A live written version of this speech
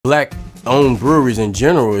black-owned breweries in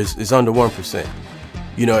general is under 1%.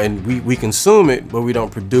 You know, and we consume it, but we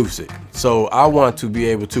don't produce it. So I want to be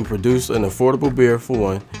able to produce an affordable beer, for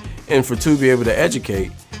one, and for two, be able to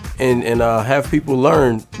educate and have people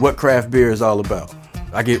learn what craft beer is all about.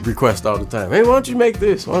 I get requests all the time. Hey, why don't you make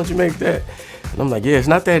this? Why don't you make that? And I'm like, yeah, it's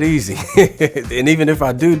not that easy. And even if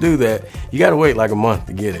I do that, you gotta wait like a month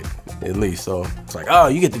to get it, at least. So it's like, oh,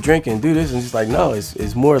 you get to drink and do this, and it's like, no,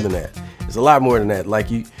 it's more than that. It's a lot more than that. Like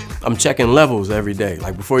I'm checking levels every day.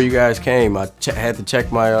 Like before you guys came, I had to check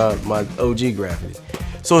my my OG gravity.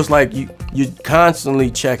 So it's like you're constantly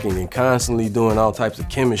checking and constantly doing all types of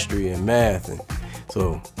chemistry and math. And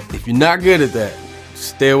so if you're not good at that,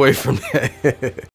 stay away from that.